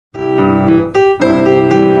Good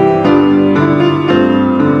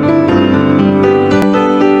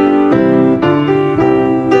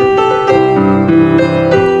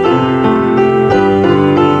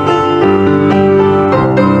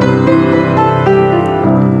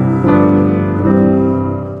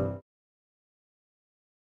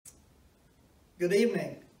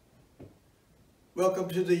evening. Welcome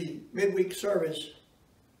to the midweek service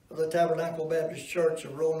of the Tabernacle Baptist Church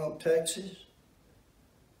of Roanoke, Texas.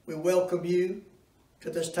 We welcome you to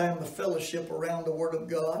this time of fellowship around the Word of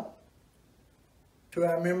God, to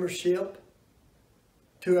our membership,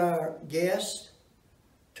 to our guests,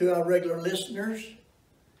 to our regular listeners,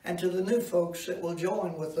 and to the new folks that will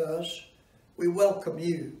join with us. We welcome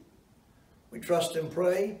you. We trust and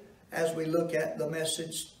pray as we look at the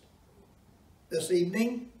message this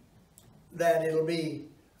evening that it'll be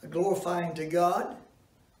glorifying to God,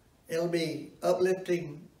 it'll be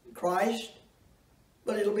uplifting Christ,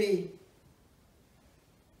 but it'll be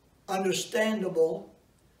understandable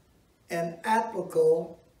and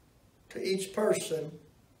applicable to each person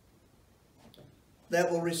that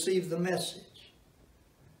will receive the message.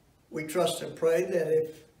 We trust and pray that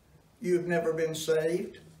if you've never been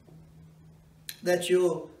saved, that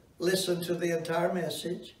you'll listen to the entire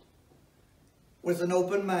message with an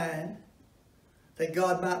open mind, that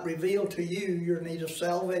God might reveal to you your need of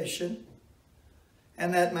salvation,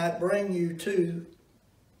 and that might bring you to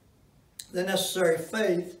the necessary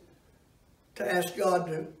faith to ask God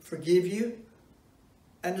to forgive you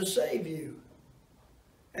and to save you.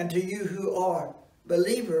 And to you who are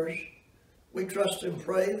believers, we trust and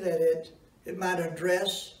pray that it might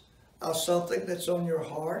address something that's on your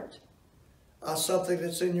heart, something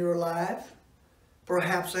that's in your life,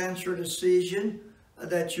 perhaps answer a decision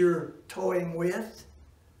that you're toying with.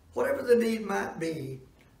 Whatever the need might be,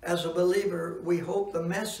 as a believer, we hope the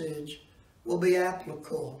message will be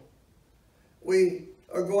applicable. We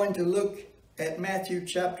are going to look at Matthew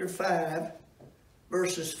chapter 5,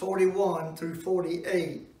 verses 41 through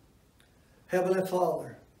 48. Heavenly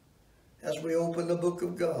Father, as we open the book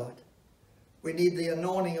of God, we need the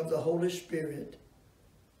anointing of the Holy Spirit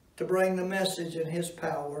to bring the message in His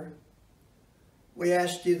power. We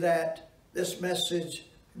ask you that this message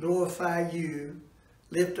glorify you,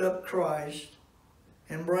 lift up Christ,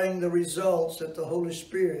 and bring the results that the Holy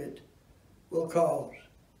Spirit will cause.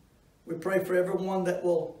 We pray for everyone that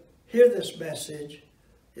will hear this message.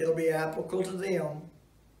 It'll be applicable to them,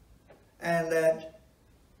 and that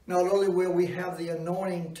not only will we have the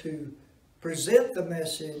anointing to present the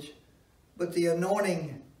message, but the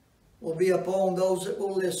anointing will be upon those that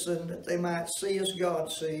will listen, that they might see as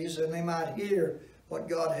God sees, and they might hear what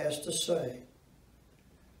God has to say.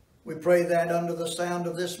 We pray that under the sound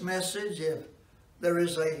of this message, if there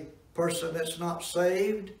is a person that's not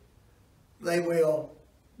saved, they will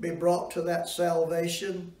be brought to that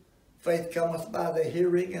salvation. Faith cometh by the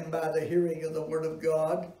hearing, and by the hearing of the Word of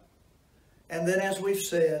God. And then, as we've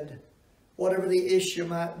said, whatever the issue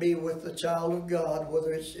might be with the child of God,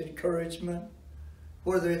 whether it's encouragement,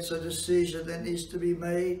 whether it's a decision that needs to be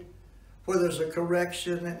made, whether there's a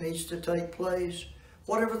correction that needs to take place,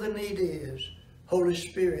 whatever the need is, Holy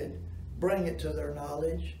Spirit, bring it to their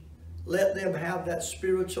knowledge. Let them have that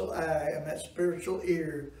spiritual eye and that spiritual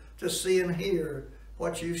ear to see and hear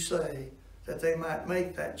what you say, that they might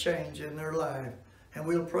make that change in their life. And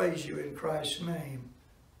we'll praise you in Christ's name.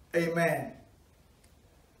 Amen.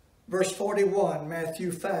 Verse 41,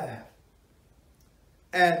 Matthew 5.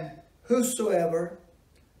 And whosoever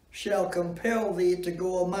shall compel thee to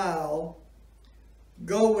go a mile,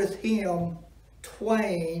 go with him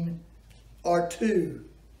twain or two.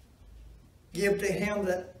 Give to him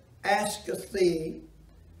that asketh thee,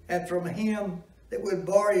 and from him that would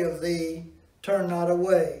borrow of thee, turn not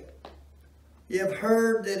away. Ye have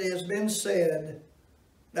heard that it has been said,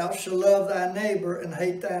 Thou shalt love thy neighbor and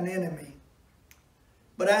hate thine enemy.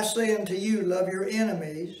 But I say unto you, love your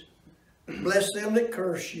enemies, bless them that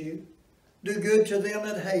curse you, do good to them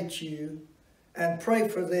that hate you, and pray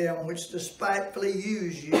for them which despitefully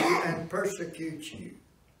use you and persecute you,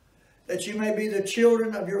 that you may be the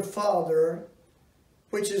children of your Father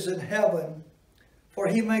which is in heaven. For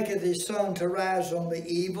he maketh his sun to rise on the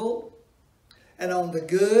evil and on the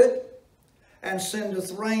good, and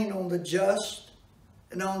sendeth rain on the just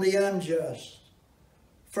and on the unjust.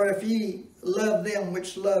 For if ye love them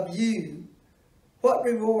which love you, what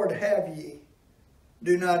reward have ye?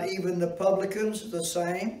 Do not even the publicans the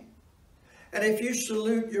same? And if you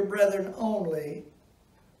salute your brethren only,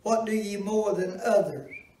 what do ye more than others?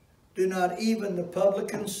 Do not even the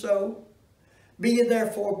publicans so? Be ye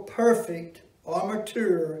therefore perfect or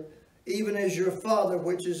mature, even as your Father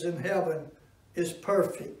which is in heaven is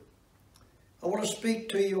perfect. I want to speak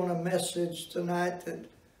to you on a message tonight that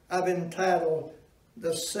I've entitled,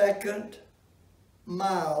 The Second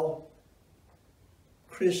Mile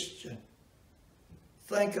Christian.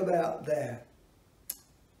 Think about that.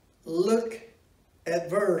 Look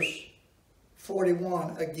at verse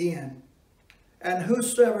 41 again. And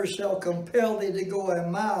whosoever shall compel thee to go a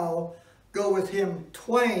mile, go with him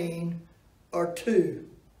twain or two.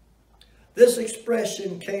 This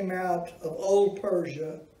expression came out of Old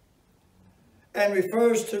Persia and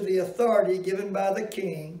refers to the authority given by the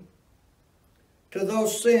king to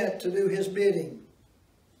those sent to do his bidding.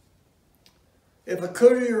 If a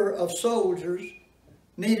courier of soldiers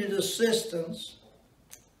needed assistance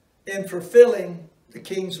in fulfilling the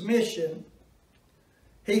king's mission,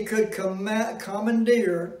 he could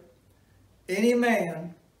commandeer any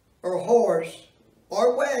man or horse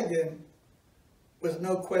or wagon with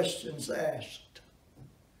no questions asked.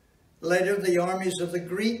 Later, the armies of the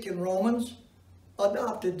Greek and Romans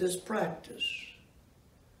adopted this practice.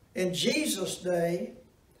 In Jesus' day,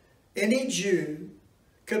 any Jew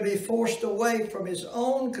could be forced away from his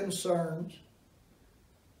own concerns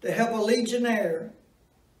to help a legionnaire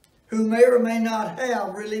who may or may not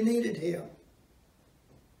have really needed him.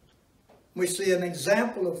 We see an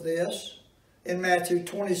example of this in Matthew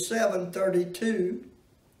 27:32,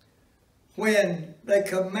 when they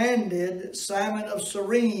commanded Simon of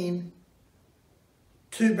Cyrene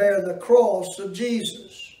to bear the cross of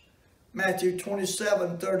Jesus. Matthew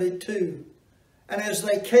 27:32. And as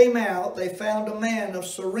they came out, they found a man of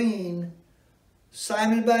Cyrene,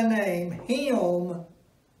 Simon by name. Him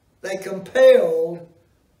they compelled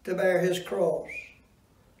to bear his cross.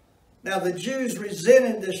 Now the Jews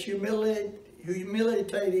resented this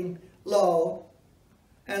humiliating law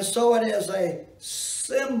and saw it as a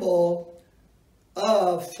symbol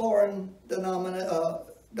of foreign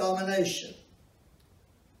domination.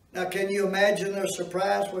 Now can you imagine their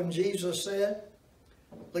surprise when Jesus said,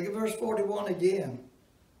 look at verse 41 again.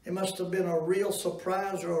 It must have been a real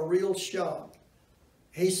surprise or a real shock.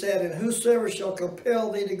 He said, and whosoever shall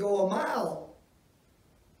compel thee to go a mile,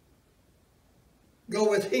 go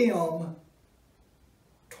with him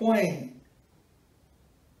twain.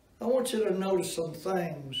 I want you to notice some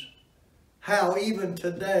things. How even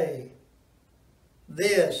today,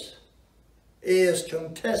 this is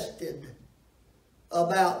contested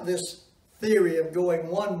about this theory of going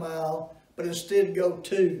 1 mile, but instead go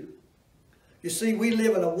 2. You see, we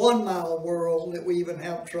live in a 1 mile world that we even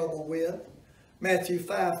have trouble with. Matthew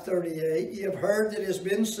 5:38, ye have heard that it has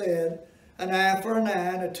been said, an eye for an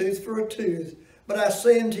eye and a tooth for a tooth. But I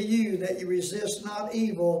say unto you that you resist not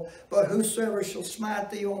evil, but whosoever shall smite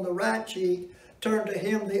thee on the right cheek, turn to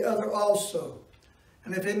him the other also.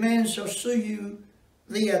 And if a man shall sue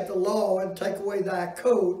thee at the law and take away thy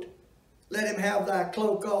coat, let him have thy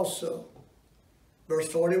cloak also. Verse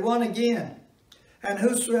 41 again. And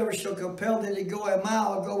whosoever shall compel thee to go a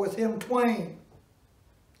mile, go with him twain.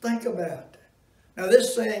 Think about that. Now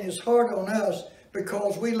this saying is hard on us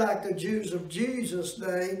because we, like the Jews of Jesus'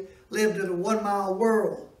 day, lived in a 1 mile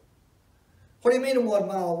world. What do you mean a 1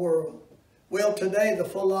 mile world? Well, today the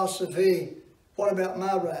philosophy, what about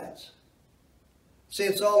my rights? See,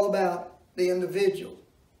 it's all about the individual.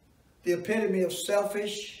 The epitome of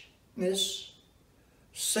selfishness,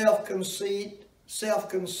 self-conceit,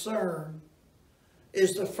 self-concern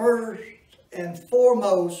is the first and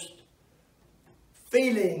foremost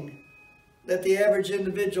feeling that the average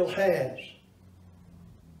individual has.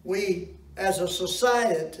 We, as a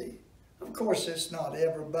society, of course it's not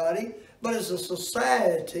everybody, but as a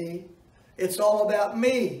society, it's all about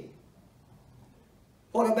me.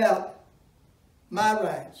 What about my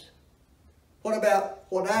rights? What about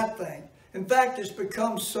what I think? In fact, it's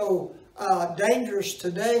become so dangerous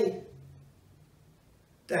today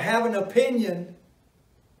to have an opinion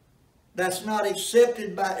that's not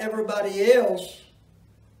accepted by everybody else,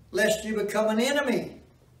 lest you become an enemy.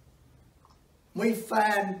 We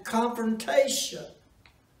find confrontation,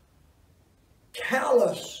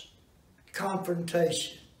 callous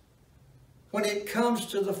confrontation, when it comes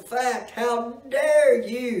to the fact, how dare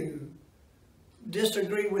you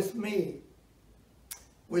disagree with me?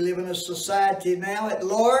 We live in a society now at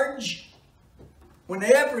large when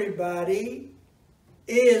everybody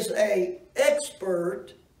is an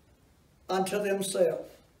expert unto themselves.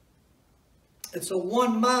 It's a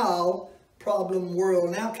 1 mile problem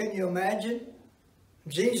world. Now can you imagine?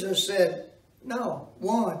 Jesus said, no,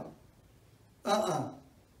 1.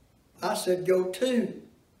 I said go 2.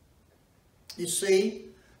 You see,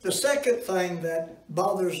 the second thing that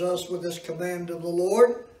bothers us with this command of the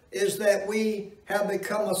Lord is that we have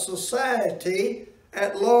become a society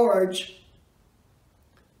at large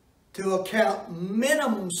to account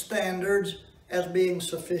minimum standards as being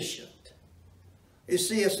sufficient. You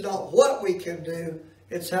see, it's not what we can do,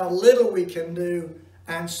 it's how little we can do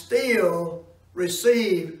and still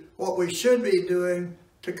receive what we should be doing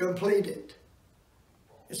to complete it.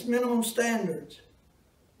 It's minimum standards.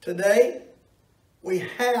 Today, we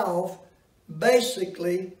have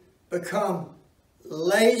basically become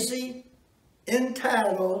lazy,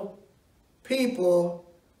 entitled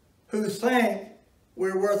people who think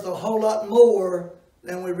we're worth a whole lot more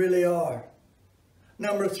than we really are.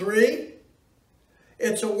 Number three,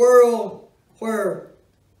 it's a world where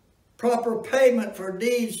proper payment for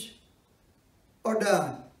deeds are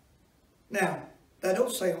done. Now, that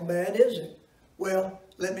don't sound bad, is it? Well,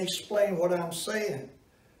 let me explain what I'm saying.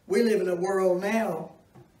 We live in a world now,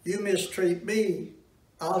 you mistreat me,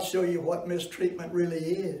 I'll show you what mistreatment really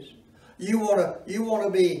is. You want to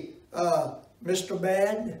be Mr.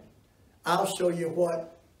 Bad? I'll show you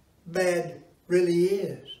what bad really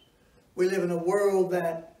is. We live in a world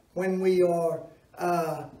that when we are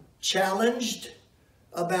challenged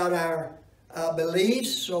about our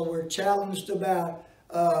beliefs, or we're challenged about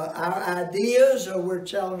our ideas, or we're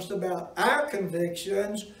challenged about our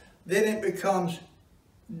convictions, then it becomes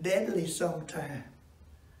deadly sometimes.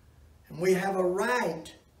 And we have a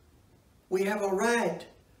right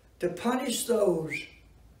to punish those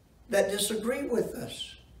that disagree with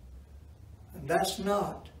us. And that's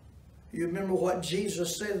not. You remember what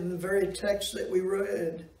Jesus said in the very text that we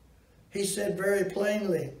read. He said very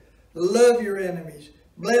plainly, love your enemies,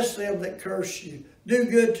 bless them that curse you, do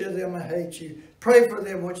good to them that hate you, pray for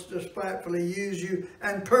them which despitefully use you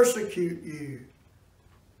and persecute you.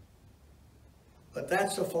 But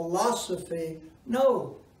that's a philosophy.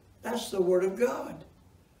 No, that's the Word of God.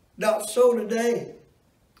 Not so today.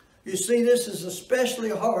 You see, this is especially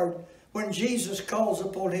hard when Jesus calls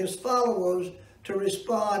upon his followers to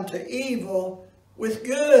respond to evil with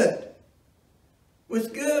good.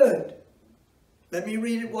 With good. Let me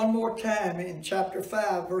read it one more time in chapter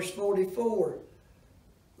 5, verse 44.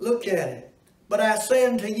 Look at it. But I say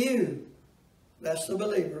unto you, that's the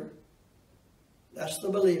believer. That's the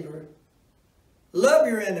believer. Love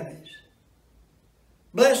your enemies.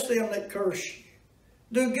 Bless them that curse you.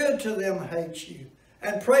 Do good to them that hate you.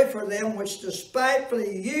 And pray for them which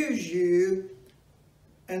despitefully use you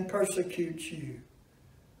and persecute you.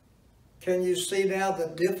 Can you see now the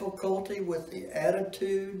difficulty with the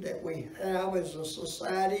attitude that we have as a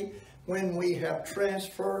society when we have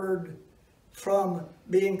transferred from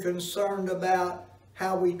being concerned about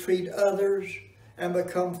how we treat others and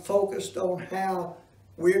become focused on how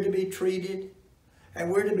we're to be treated? And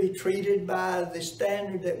we're to be treated by the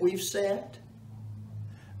standard that we've set,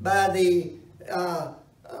 by the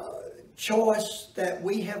choice that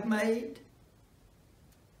we have made.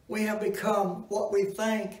 We have become what we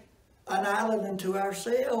think an island unto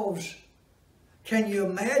ourselves. Can you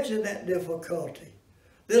imagine that difficulty?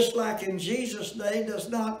 This, like in Jesus' day, does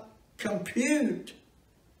not compute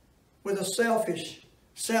with a selfish,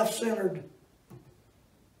 self-centered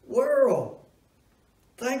world.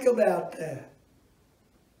 Think about that.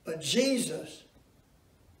 But Jesus,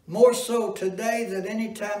 more so today than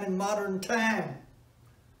any time in modern time,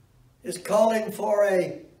 is calling for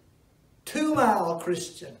a 2-mile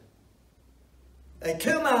Christian, a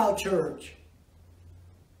 2-mile church,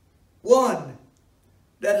 one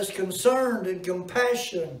that is concerned and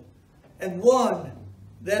compassion, and one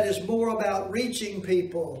that is more about reaching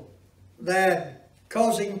people than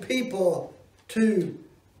causing people to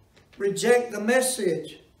reject the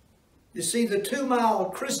message. You see, the 2-mile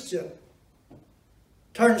Christian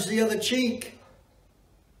turns the other cheek.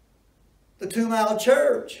 The 2-mile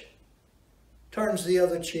church turns the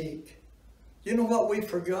other cheek. You know what we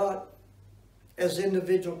forgot as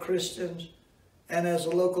individual Christians and as a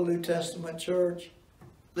local New Testament church?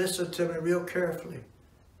 Listen to me real carefully.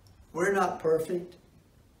 We're not perfect.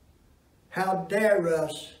 How dare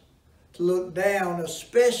us to look down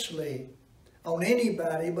especially on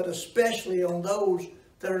anybody, but especially on those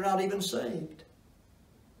that are not even saved.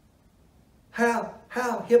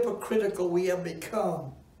 How hypocritical we have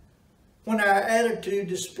become when our attitude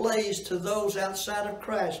displays to those outside of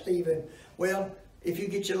Christ even. Well, if you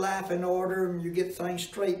get your life in order and you get things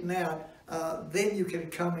straightened out, then you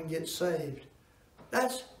can come and get saved.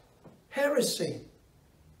 That's heresy.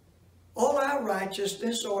 All our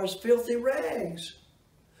righteousness are as filthy rags.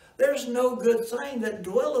 There's no good thing that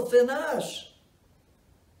dwelleth in us.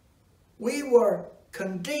 We were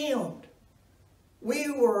condemned.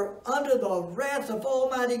 We were under the wrath of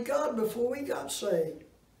Almighty God before we got saved.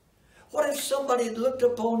 What if somebody had looked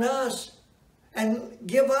upon us and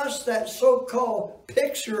give us that so-called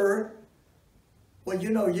picture Well,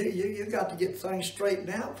 you know, you got to get things straightened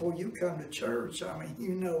out before you come to church. I mean,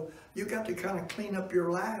 you know, you got to kind of clean up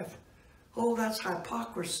your life. Oh, that's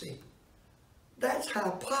hypocrisy. That's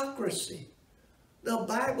hypocrisy. The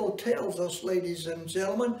Bible tells us, ladies and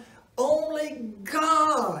gentlemen, only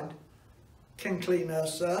God can clean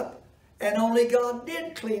us up, and only God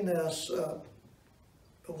did clean us up.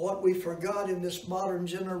 But what we forgot in this modern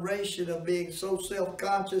generation of being so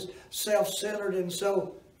self-conscious, self-centered, and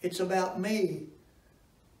so it's about me.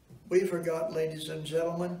 We forgot, ladies and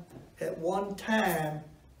gentlemen, at one time,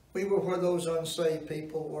 we were where those unsaved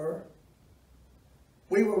people were.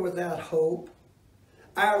 We were without hope.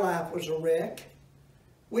 Our life was a wreck.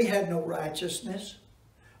 We had no righteousness.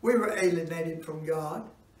 We were alienated from God.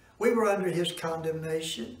 We were under His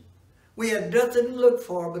condemnation. We had nothing to look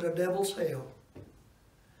for but a devil's hell.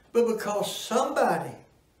 But because somebody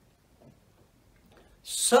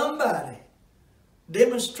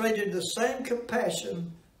demonstrated the same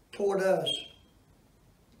compassion toward us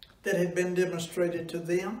that had been demonstrated to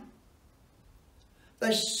them,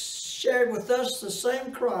 they shared with us the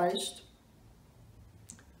same Christ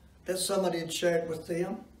that somebody had shared with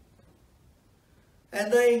them.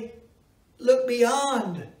 And they looked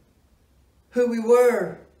beyond who we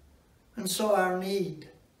were and saw our need.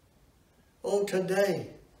 Oh, today,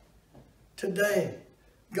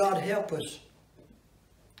 God help us.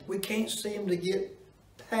 We can't seem to get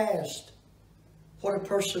past what a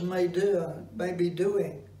person may be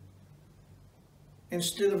doing,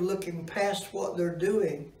 instead of looking past what they're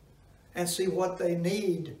doing and see what they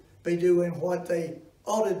need, be doing what they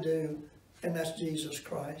ought to do, and that's Jesus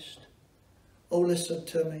Christ. Oh, listen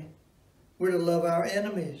to me. We're to love our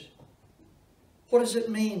enemies. What does it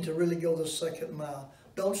mean to really go the second mile?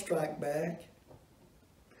 Don't strike back.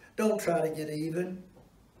 Don't try to get even.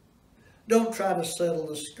 Don't try to settle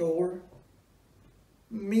the score.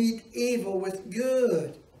 Meet evil with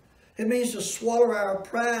good. It means to swallow our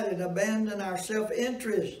pride and abandon our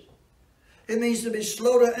self-interest. It means to be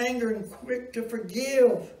slow to anger and quick to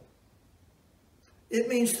forgive. It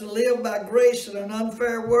means to live by grace in an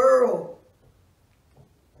unfair world.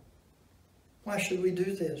 Why should we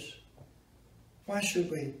do this? Why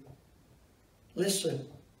should we? Listen.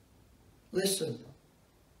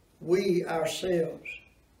 We ourselves,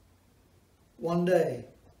 one day,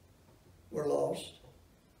 were lost.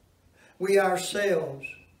 We ourselves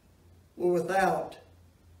were without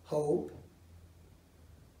hope.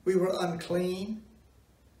 We were unclean.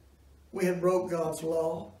 We had broke God's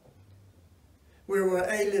law. We were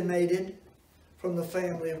alienated from the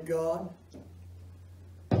family of God.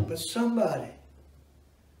 But somebody,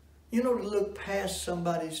 you know, to look past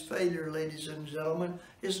somebody's failure, ladies and gentlemen,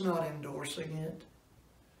 is not endorsing it.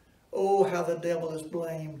 Oh, how the devil has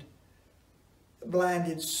blinded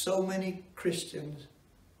so many Christians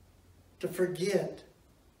to forget.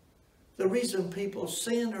 The reason people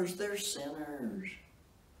sin is they're sinners.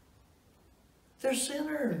 They're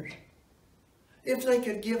sinners. If they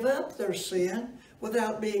could give up their sin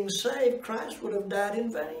without being saved, Christ would have died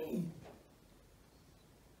in vain.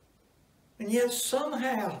 And yet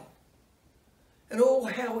somehow, and oh,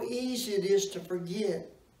 how easy it is to forget.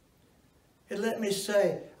 And let me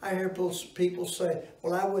say, I hear people say,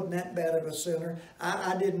 well, I wasn't that bad of a sinner.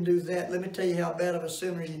 I didn't do that. Let me tell you how bad of a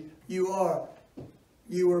sinner you are.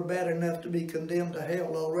 You were bad enough to be condemned to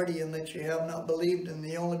hell already, in that you have not believed in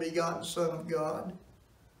the only begotten Son of God.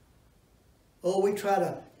 Oh, we try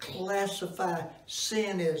to classify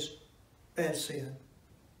sin as bad sin.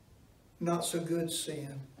 Not so good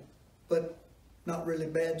sin, but not really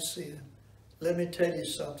bad sin. Let me tell you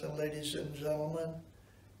something, ladies and gentlemen.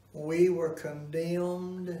 We were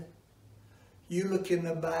condemned. You look in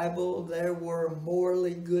the Bible, there were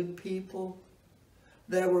morally good people.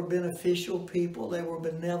 There were beneficial people. There were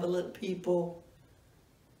benevolent people.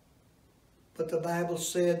 But the Bible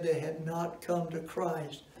said they had not come to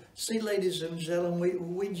Christ. See, ladies and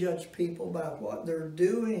gentlemen, we judge people by what they're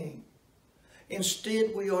doing.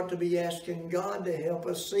 Instead, we ought to be asking God to help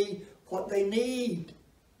us see what they need.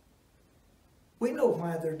 We know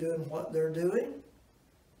why they're doing what they're doing.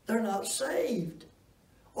 They're not saved,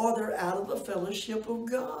 or they're out of the fellowship of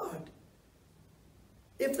God.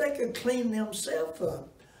 If they could clean themselves up.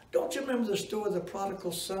 Don't you remember the story of the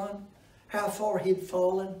prodigal son? How far he'd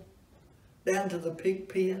fallen down to the pig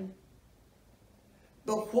pen?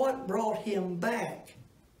 But what brought him back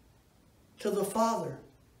to the Father?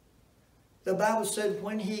 The Bible said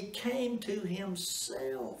when he came to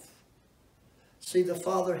himself. See, the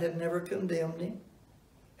Father had never condemned him,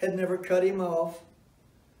 had never cut him off,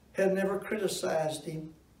 had never criticized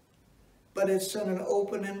him, but had sent an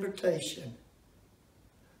open invitation.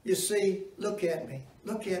 You see, look at me,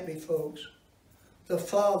 folks. The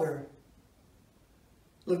Father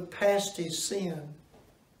looked past his sin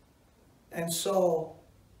and saw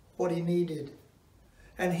what he needed.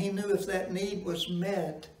 And he knew if that need was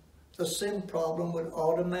met, the sin problem would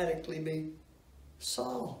automatically be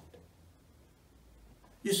solved.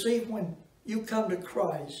 You see, when you come to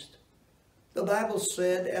Christ, the Bible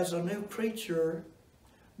said, as a new creature,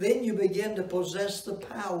 then you begin to possess the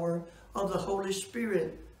power of the Holy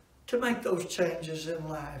Spirit to make those changes in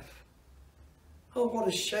life. Oh, what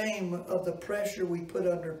a shame of the pressure we put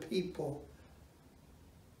under people.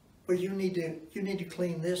 Well, you need to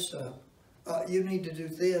clean this up. You need to do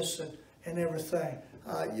this and everything.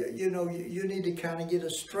 You need to kind of get a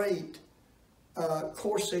straight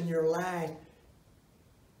course in your life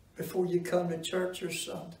before you come to church or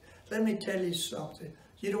something. Let me tell you something.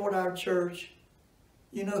 You know what our church,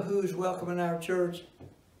 you know who's welcome in our church?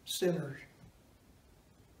 Sinners.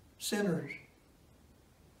 Sinners.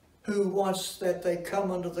 Who once that they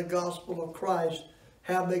come under the gospel of Christ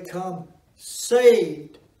have become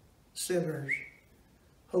saved sinners.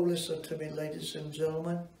 Oh, listen to me, ladies and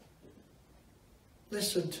gentlemen.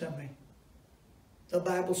 Listen to me. The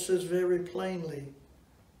Bible says very plainly,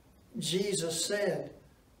 Jesus said,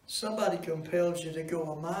 somebody compels you to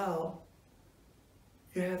go a mile,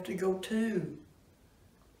 you have to go 2.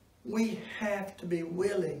 We have to be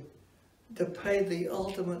willing to pay the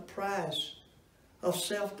ultimate price of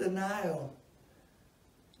self-denial.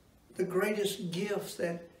 The greatest gift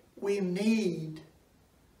that we need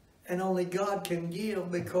and only God can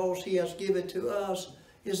give because he has given it to us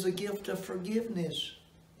is the gift of forgiveness.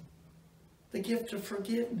 The gift of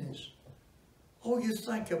forgiveness. Oh, you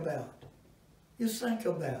think about.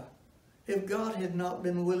 If God had not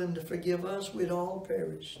been willing to forgive us, we'd all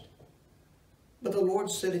perished. But the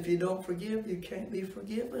Lord said, if you don't forgive, you can't be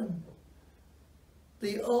forgiven.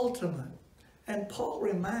 The ultimate. And Paul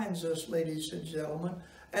reminds us, ladies and gentlemen,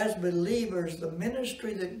 as believers, the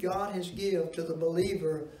ministry that God has given to the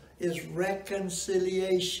believer is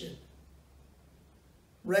reconciliation.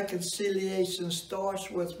 Reconciliation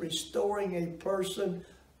starts with restoring a person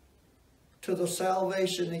to the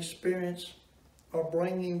salvation experience, or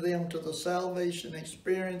bringing them to the salvation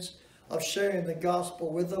experience of sharing the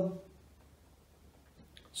gospel with them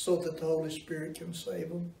so that the Holy Spirit can save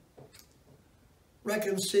them.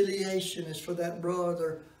 Reconciliation is for that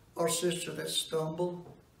brother or sister that stumbled.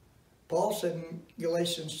 Paul said in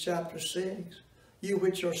Galatians chapter 6, you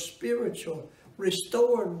which are spiritual,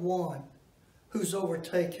 restored one who's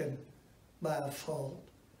overtaken by a fault.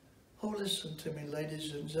 Oh, listen to me,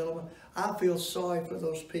 ladies and gentlemen. I feel sorry for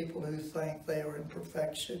those people who think they are in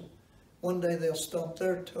perfection. One day they'll stump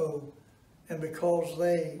their toe, and because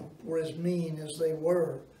they were as mean as they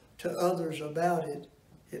were to others about it,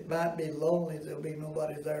 it might be lonely. There'll be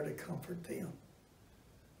nobody there to comfort them.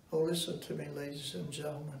 Oh, listen to me, ladies and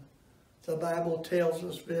gentlemen. The Bible tells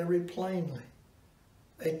us very plainly,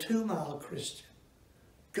 a 2-mile Christian,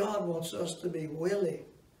 God wants us to be willing.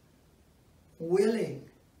 Willing.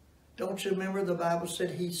 Don't you remember the Bible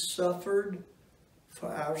said he suffered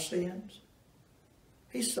for our sins?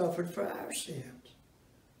 He suffered for our sins,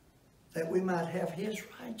 that we might have his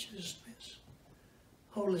righteousness.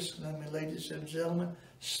 Oh, listen to me, ladies and gentlemen.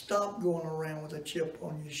 Stop going around with a chip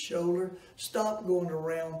on your shoulder. Stop going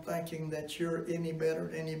around thinking that you're any better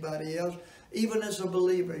than anybody else. Even as a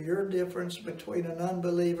believer, your difference between an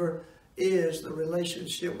unbeliever is the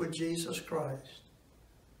relationship with Jesus Christ.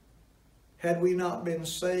 Had we not been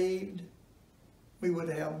saved, we would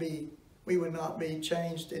not be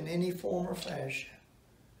changed in any form or fashion.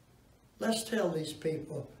 Let's tell these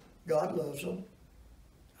people, God loves them.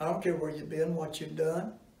 I don't care where you've been, what you've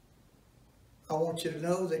done. I want you to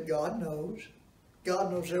know that God knows.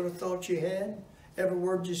 God knows every thought you had, every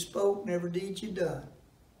word you spoke, and every deed you done.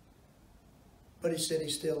 But he said he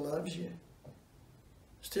still loves you.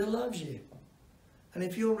 Still loves you. And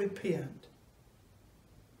if you'll repent,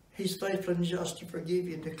 he's faithful and just to forgive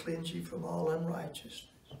you and to cleanse you from all unrighteousness.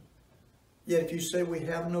 Yet if you say we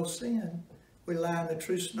have no sin, we lie and the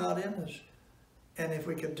truth's not in us. And if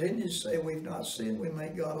we continue to say we've not sinned, we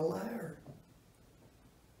make God a liar.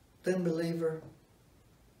 Then, believer,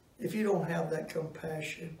 if you don't have that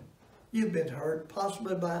compassion, you've been hurt,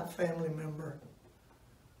 possibly by a family member.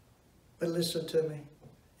 But listen to me.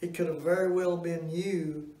 It could have very well been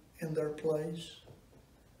you in their place.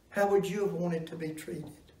 How would you have wanted to be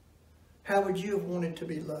treated? How would you have wanted to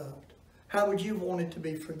be loved? How would you have wanted to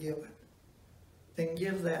be forgiven? Then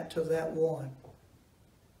give that to that one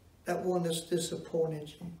that's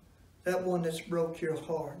disappointed you, that one that's broke your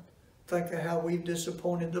heart. Think of how we've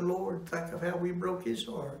disappointed the Lord. Think of how we broke his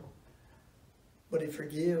heart. But he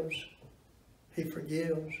forgives. He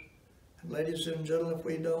forgives. And ladies and gentlemen, if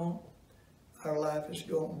we don't, our life is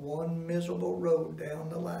going one miserable road down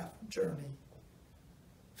the life journey.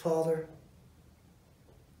 Father,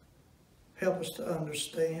 help us to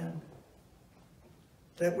understand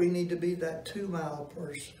that we need to be that 2-mile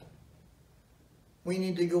person. We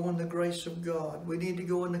need to go in the grace of God. We need to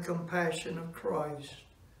go in the compassion of Christ.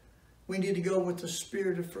 We need to go with the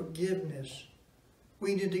spirit of forgiveness.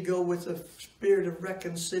 We need to go with the spirit of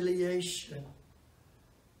reconciliation.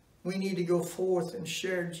 We need to go forth and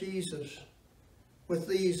share Jesus with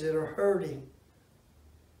these that are hurting,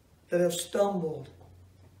 that have stumbled,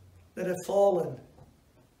 that have fallen,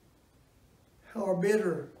 are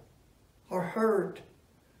bitter, are hurt,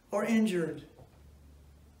 are injured.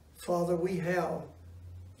 Father, we have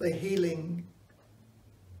the healing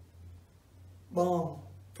balm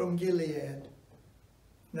from Gilead, and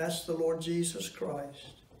that's the Lord Jesus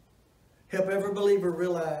Christ. Help every believer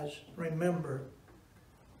realize, remember,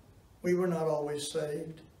 we were not always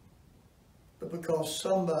saved, but because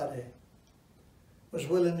somebody was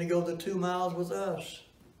willing to go the 2 miles with us,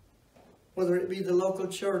 whether it be the local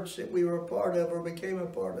church that we were a part of or became a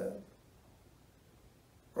part of,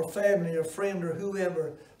 or family or friend or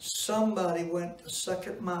whoever, somebody went the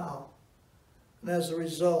 2nd mile. And as a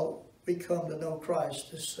result, we come to know Christ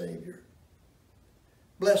as Savior.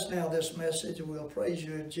 Bless now this message, and we'll praise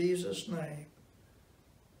you in Jesus' name.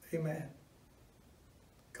 Amen.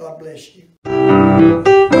 God bless you.